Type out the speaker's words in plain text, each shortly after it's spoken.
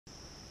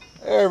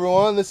Hey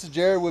everyone, this is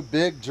Jared with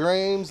Big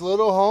Dreams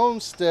Little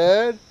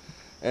Homestead.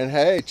 And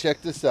hey, check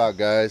this out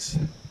guys.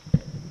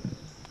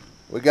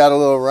 We got a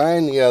little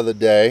rain the other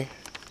day.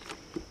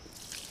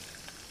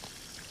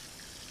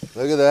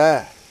 Look at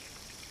that.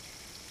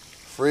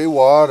 Free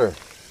water.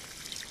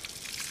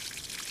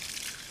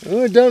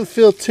 Well, it doesn't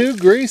feel too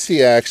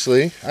greasy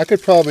actually.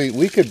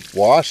 We could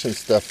wash and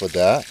stuff with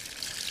that.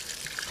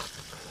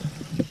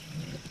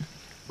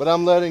 But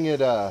I'm letting it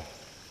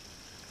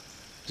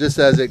just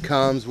as it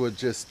comes, we're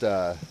just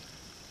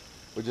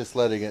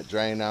letting it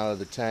drain out of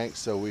the tank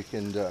so we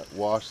can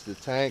wash the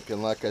tank.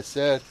 And like I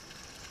said,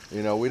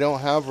 you know, we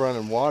don't have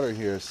running water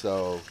here,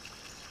 so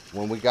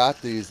when we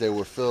got these, they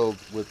were filled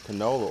with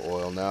canola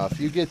oil. Now, if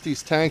you get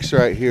these tanks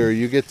right here,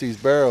 you get these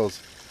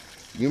barrels,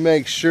 you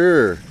make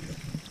sure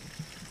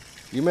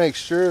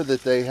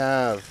that they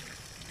have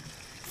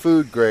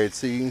food grade.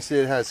 So you can see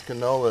it has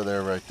canola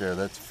there right there.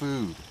 That's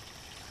food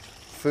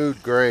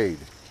grade.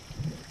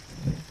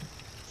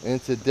 And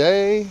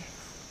today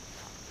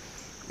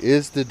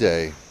is the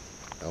day,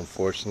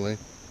 unfortunately,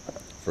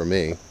 for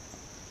me.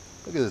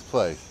 Look at this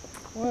place.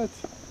 What?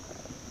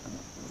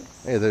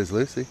 Hey, there's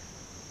Lucy.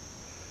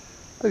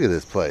 Look at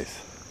this place.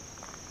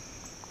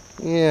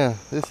 Yeah,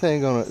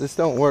 this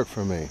don't work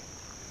for me.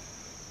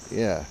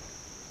 Yeah.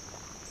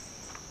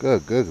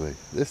 Good googly.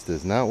 This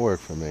does not work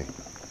for me.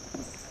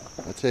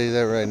 I'll tell you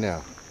that right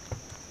now.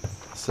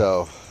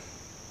 So,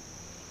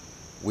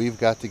 we've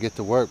got to get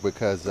to work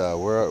because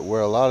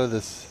where a lot of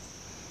this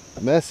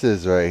mess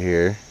is right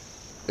here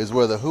is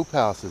where the hoop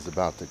house is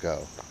about to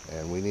go.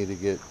 And we need to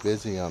get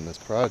busy on this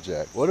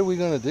project. What are we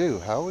going to do?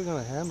 How are we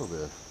going to handle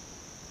this?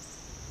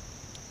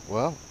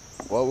 Well,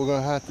 what we're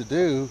going to have to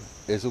do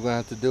is we're going to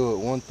have to do it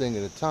one thing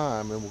at a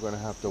time, and we're going to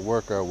have to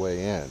work our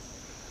way in.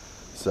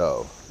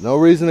 So, no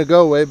reason to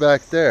go way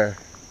back there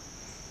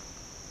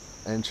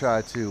and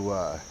try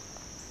to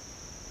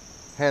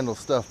handle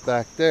stuff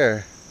back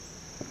there.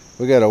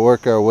 We got to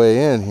work our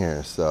way in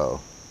here.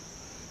 So,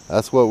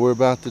 that's what we're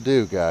about to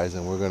do, guys,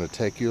 and we're going to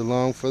take you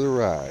along for the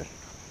ride.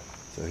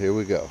 So, here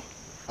we go.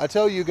 I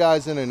told you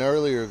guys in an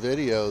earlier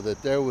video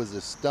that there was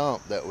a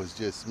stump that was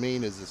just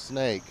mean as a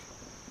snake.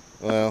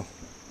 Well,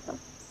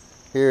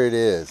 here it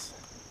is.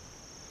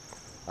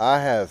 I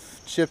have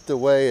chipped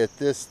away at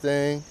this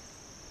thing,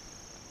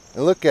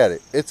 and look at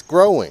it, it's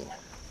growing.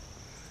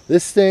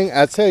 This thing,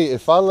 I tell you,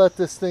 if I let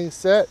this thing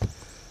set,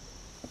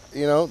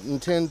 you know, in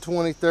 10,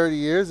 20, 30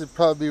 years, it'd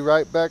probably be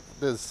right back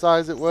to the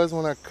size it was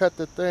when I cut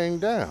the thing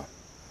down.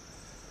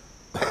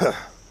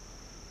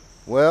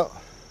 Well,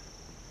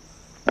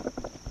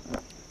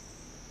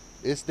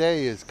 this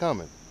day is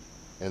coming,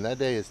 and that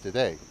day is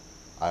today,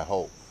 I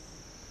hope.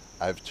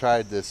 I've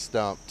tried this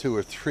stump 2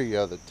 or 3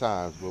 other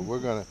times, but we're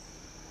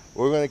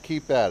gonna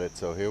keep at it.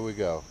 So here we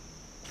go.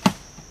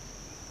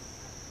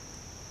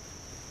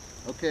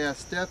 Okay, I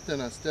stepped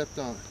and I stepped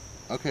on.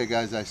 Okay,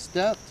 guys, I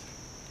stepped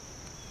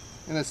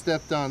and I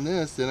stepped on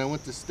this, and I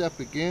went to step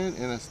again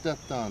and I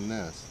stepped on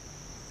this.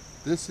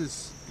 This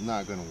is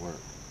not gonna work.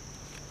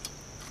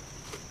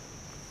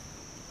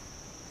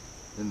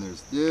 And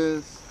there's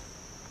this.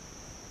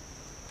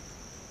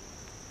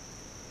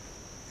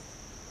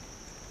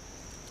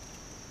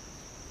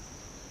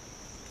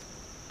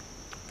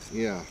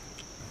 Yeah.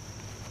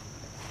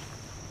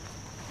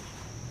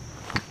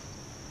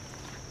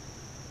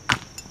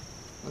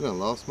 I done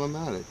lost my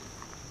mattock.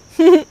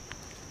 I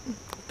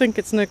think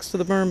it's next to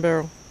the burn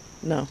barrel.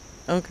 No.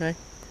 Okay.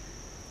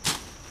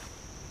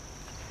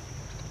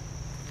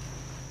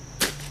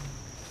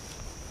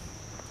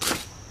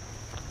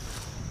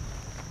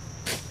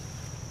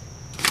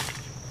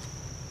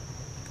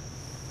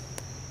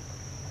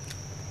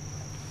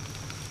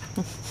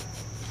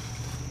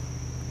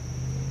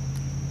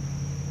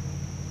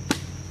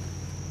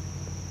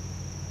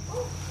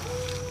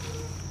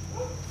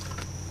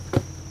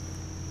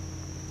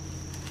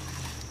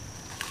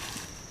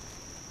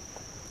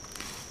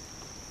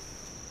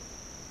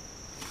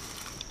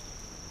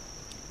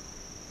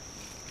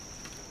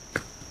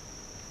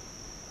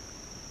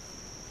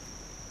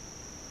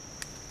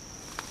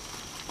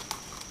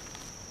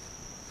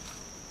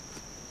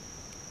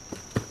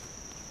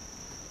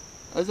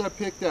 As I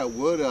pick that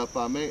wood up,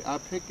 I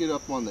pick it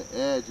up on the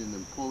edge and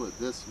then pull it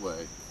this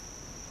way,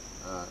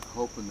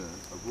 hoping to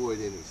avoid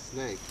any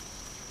snake.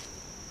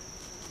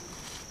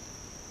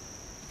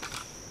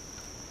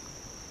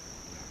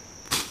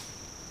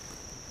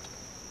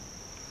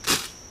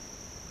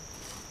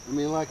 I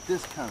mean, like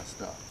this kind of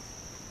stuff.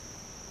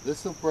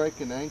 This will break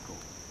an ankle.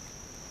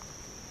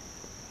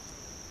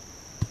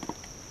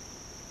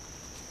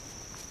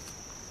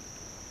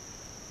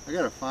 I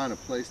gotta find a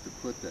place to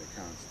put that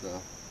kind of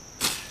stuff.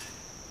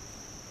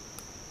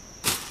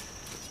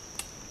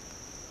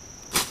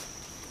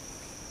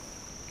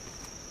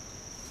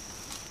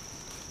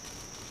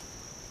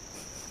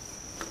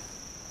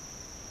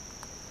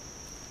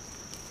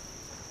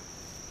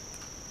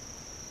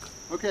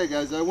 Okay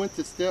guys, I went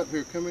to step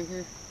here, come in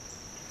here.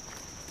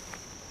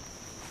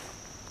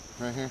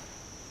 Right here.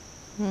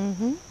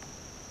 Mm-hmm.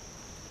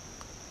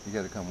 You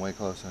gotta come way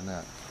closer than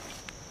that.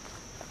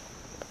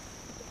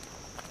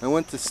 I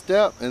went to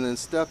step and then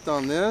stepped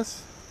on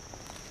this.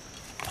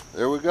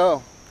 There we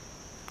go.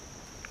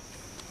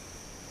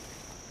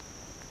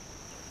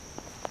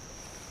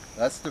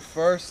 That's the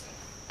first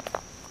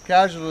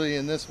casualty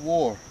in this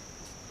war.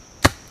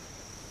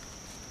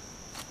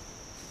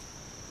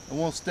 I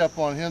won't step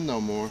on him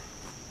no more.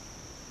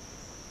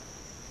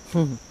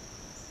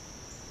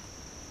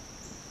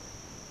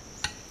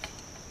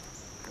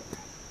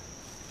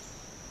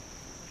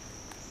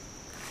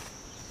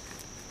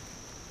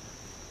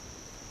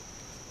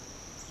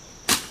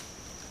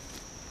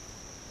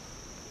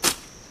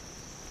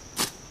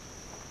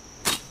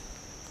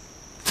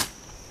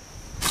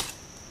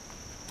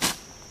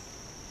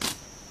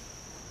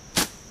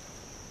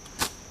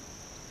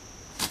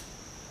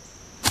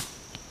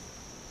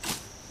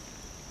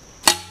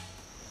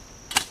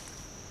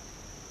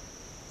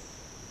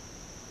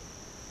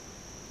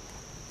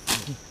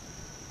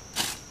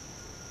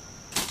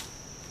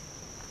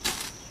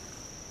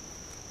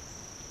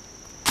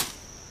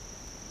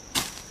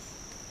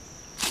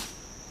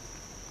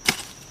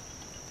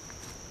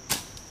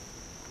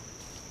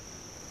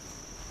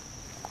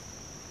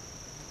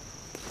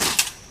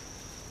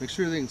 Make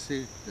sure they can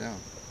see down.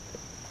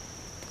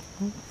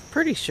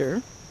 Pretty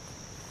sure.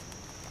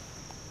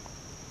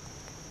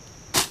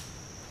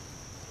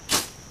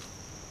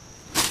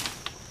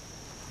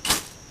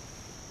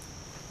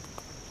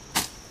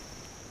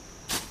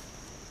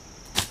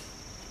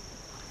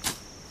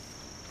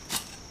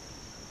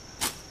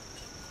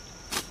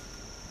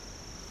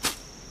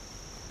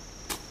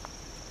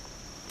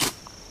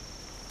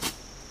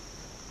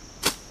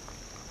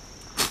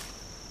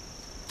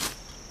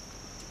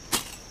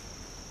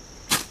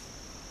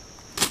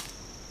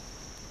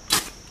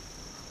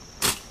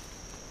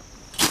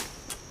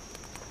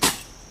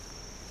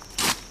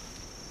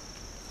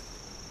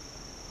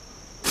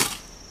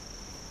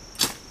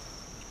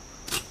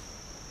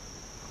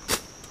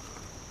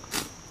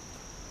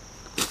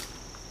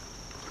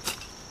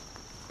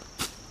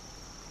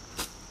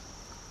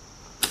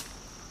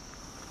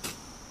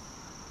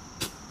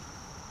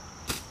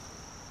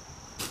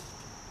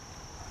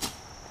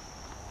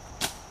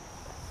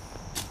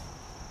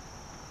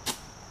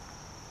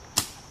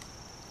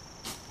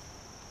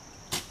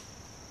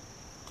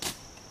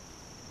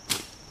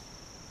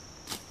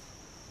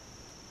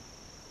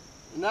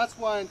 And that's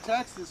why in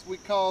Texas we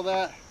call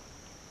that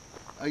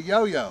a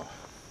yo-yo.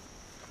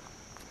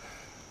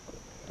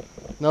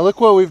 Now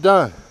look what we've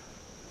done.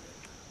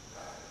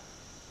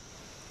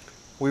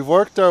 We've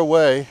worked our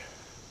way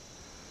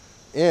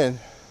in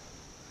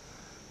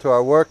to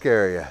our work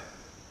area.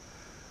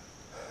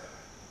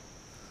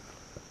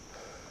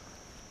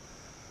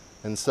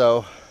 And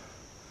so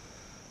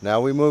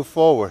now we move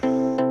forward.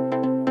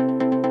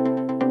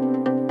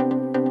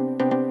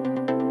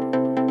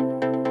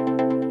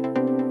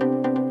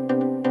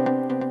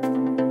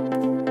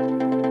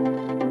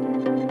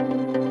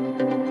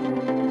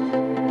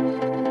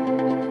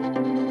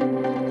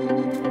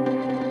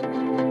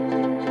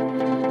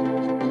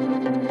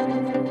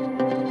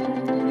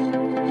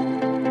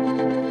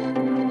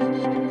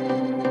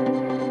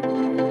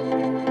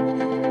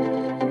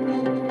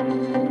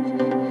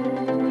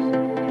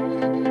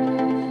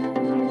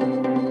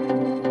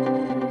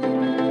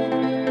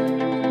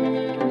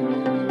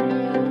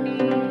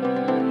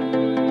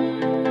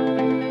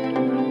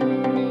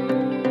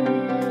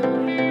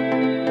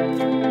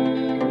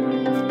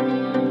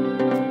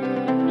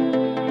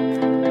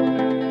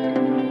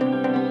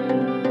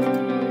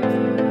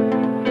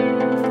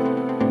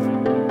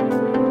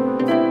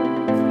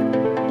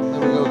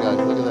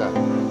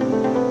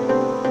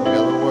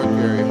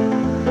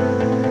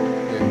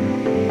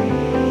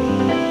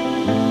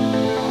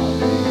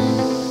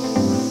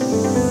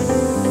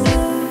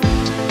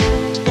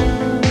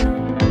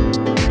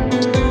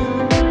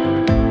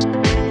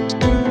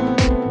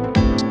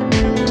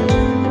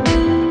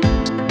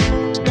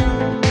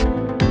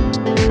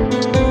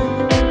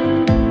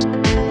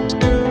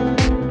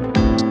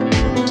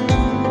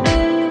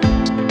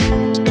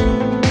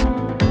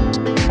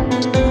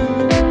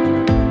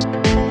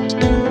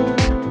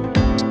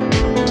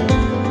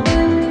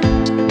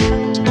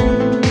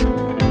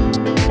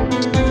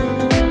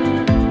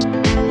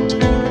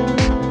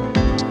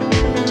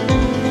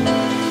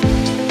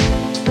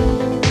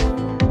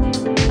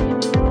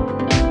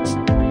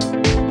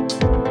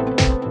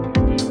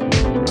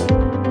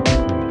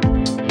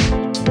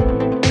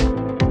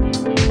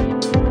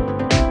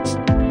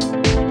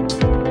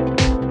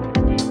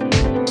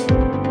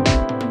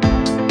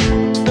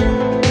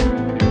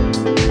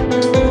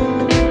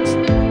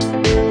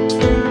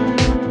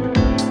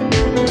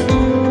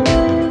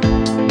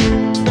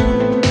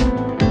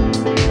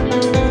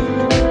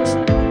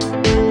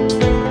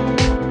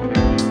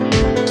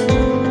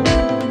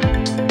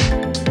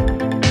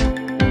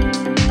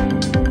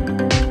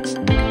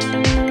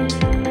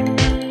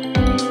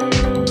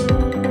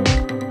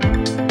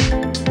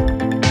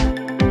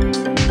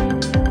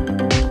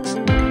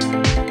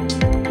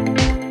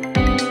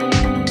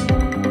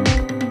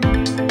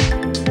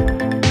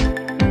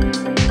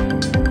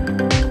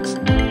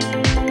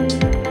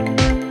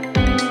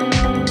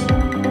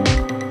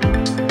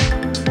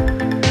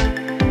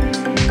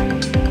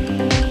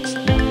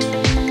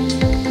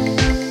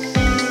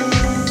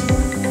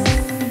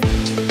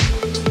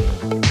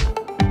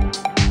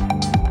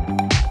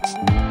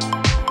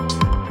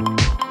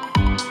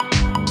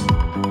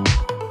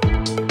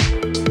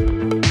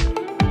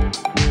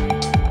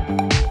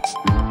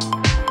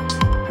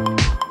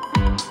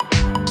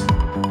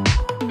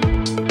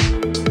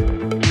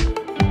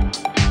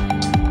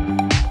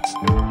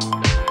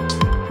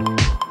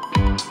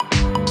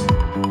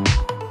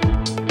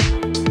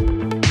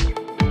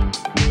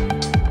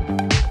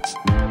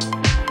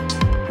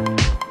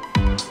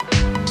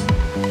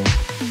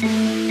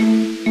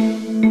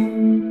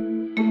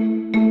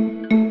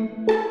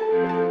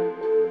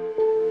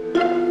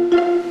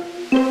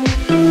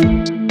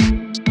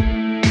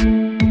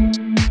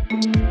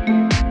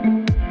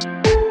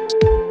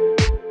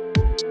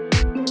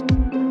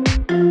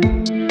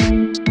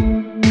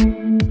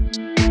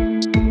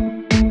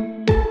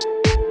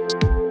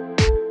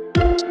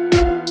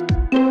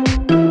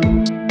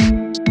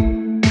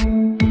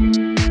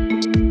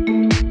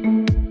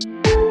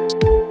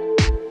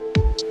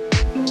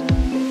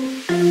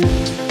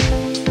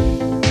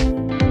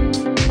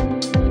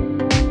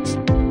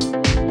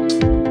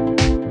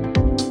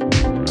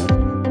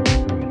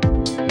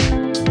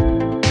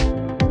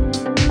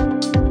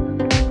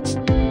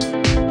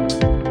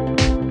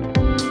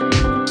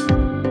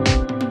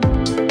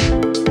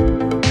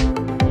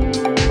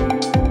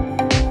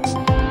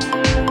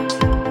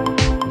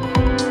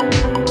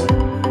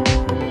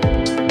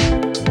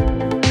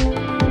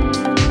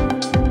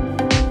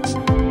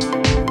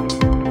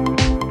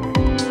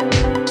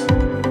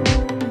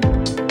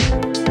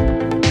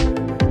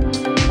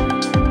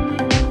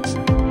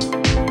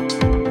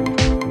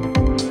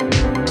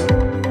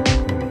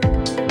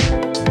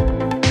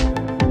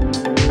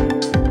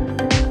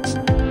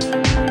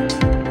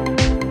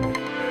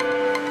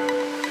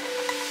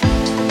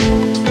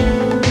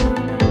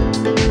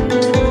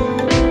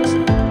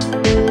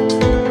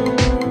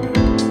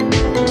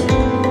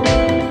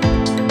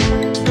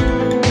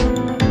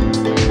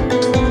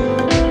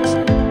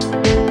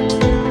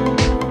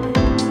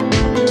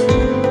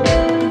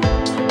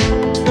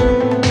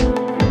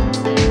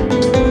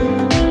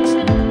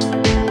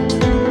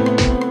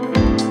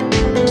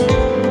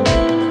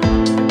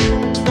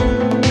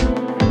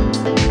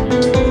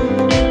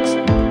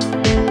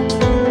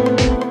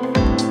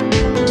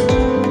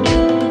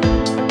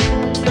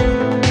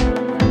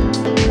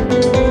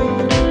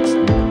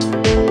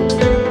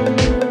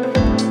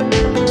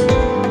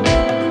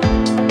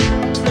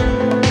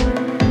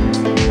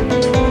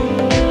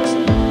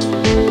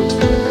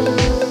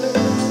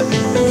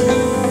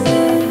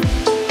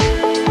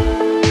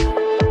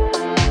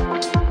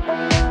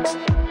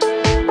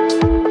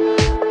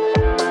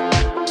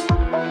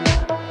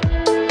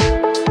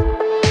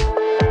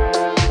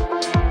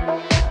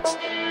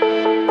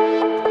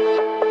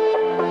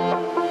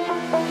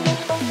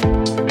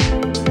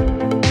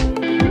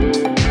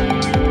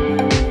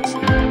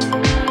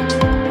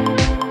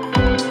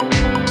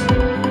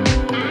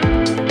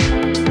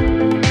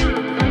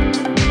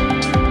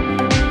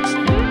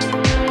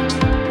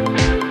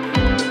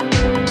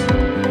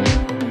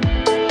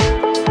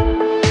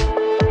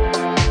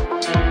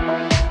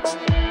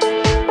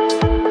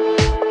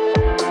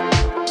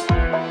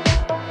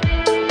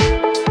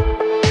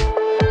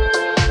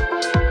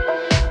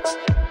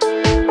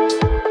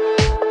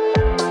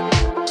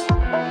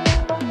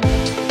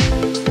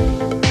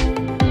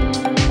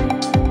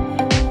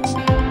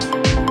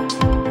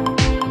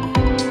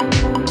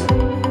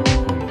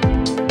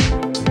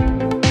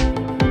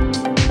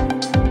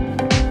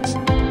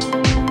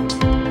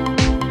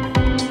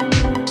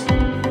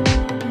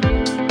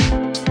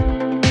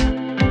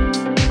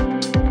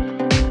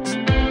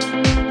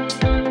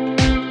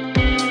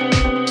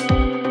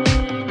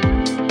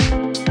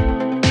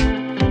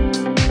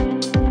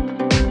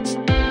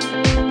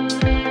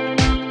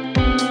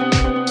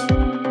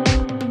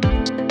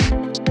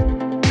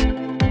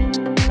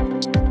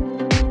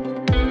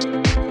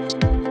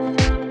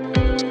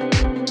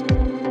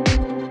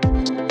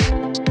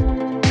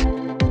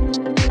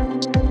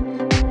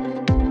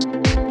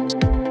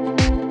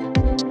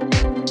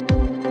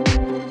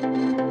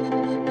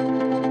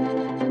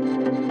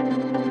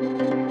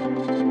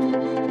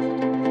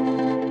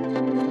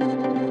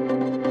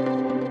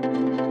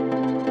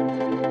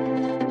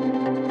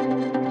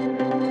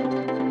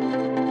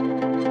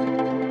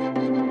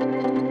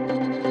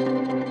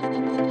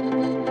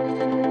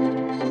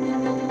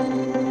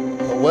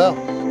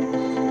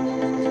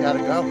 gotta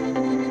go.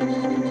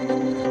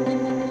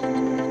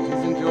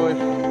 He's enjoyed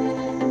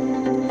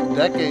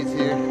decades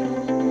here,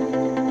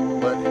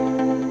 but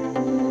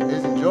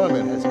his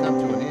enjoyment has come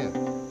to an end.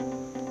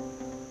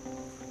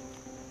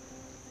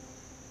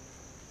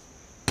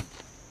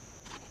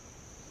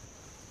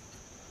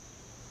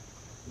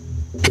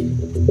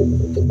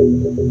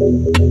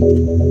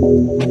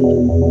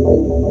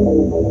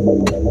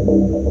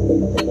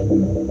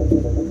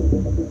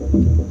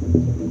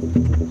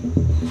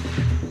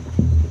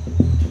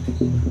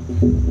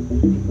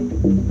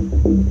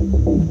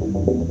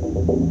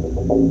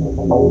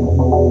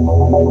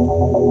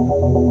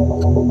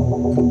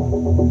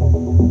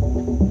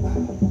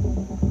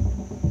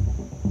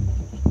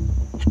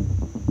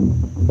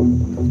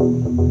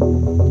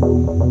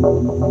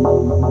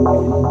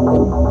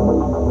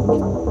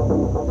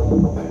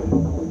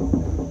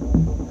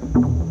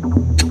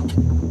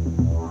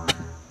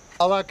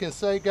 All I can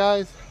say,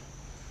 guys,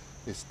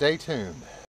 is stay tuned.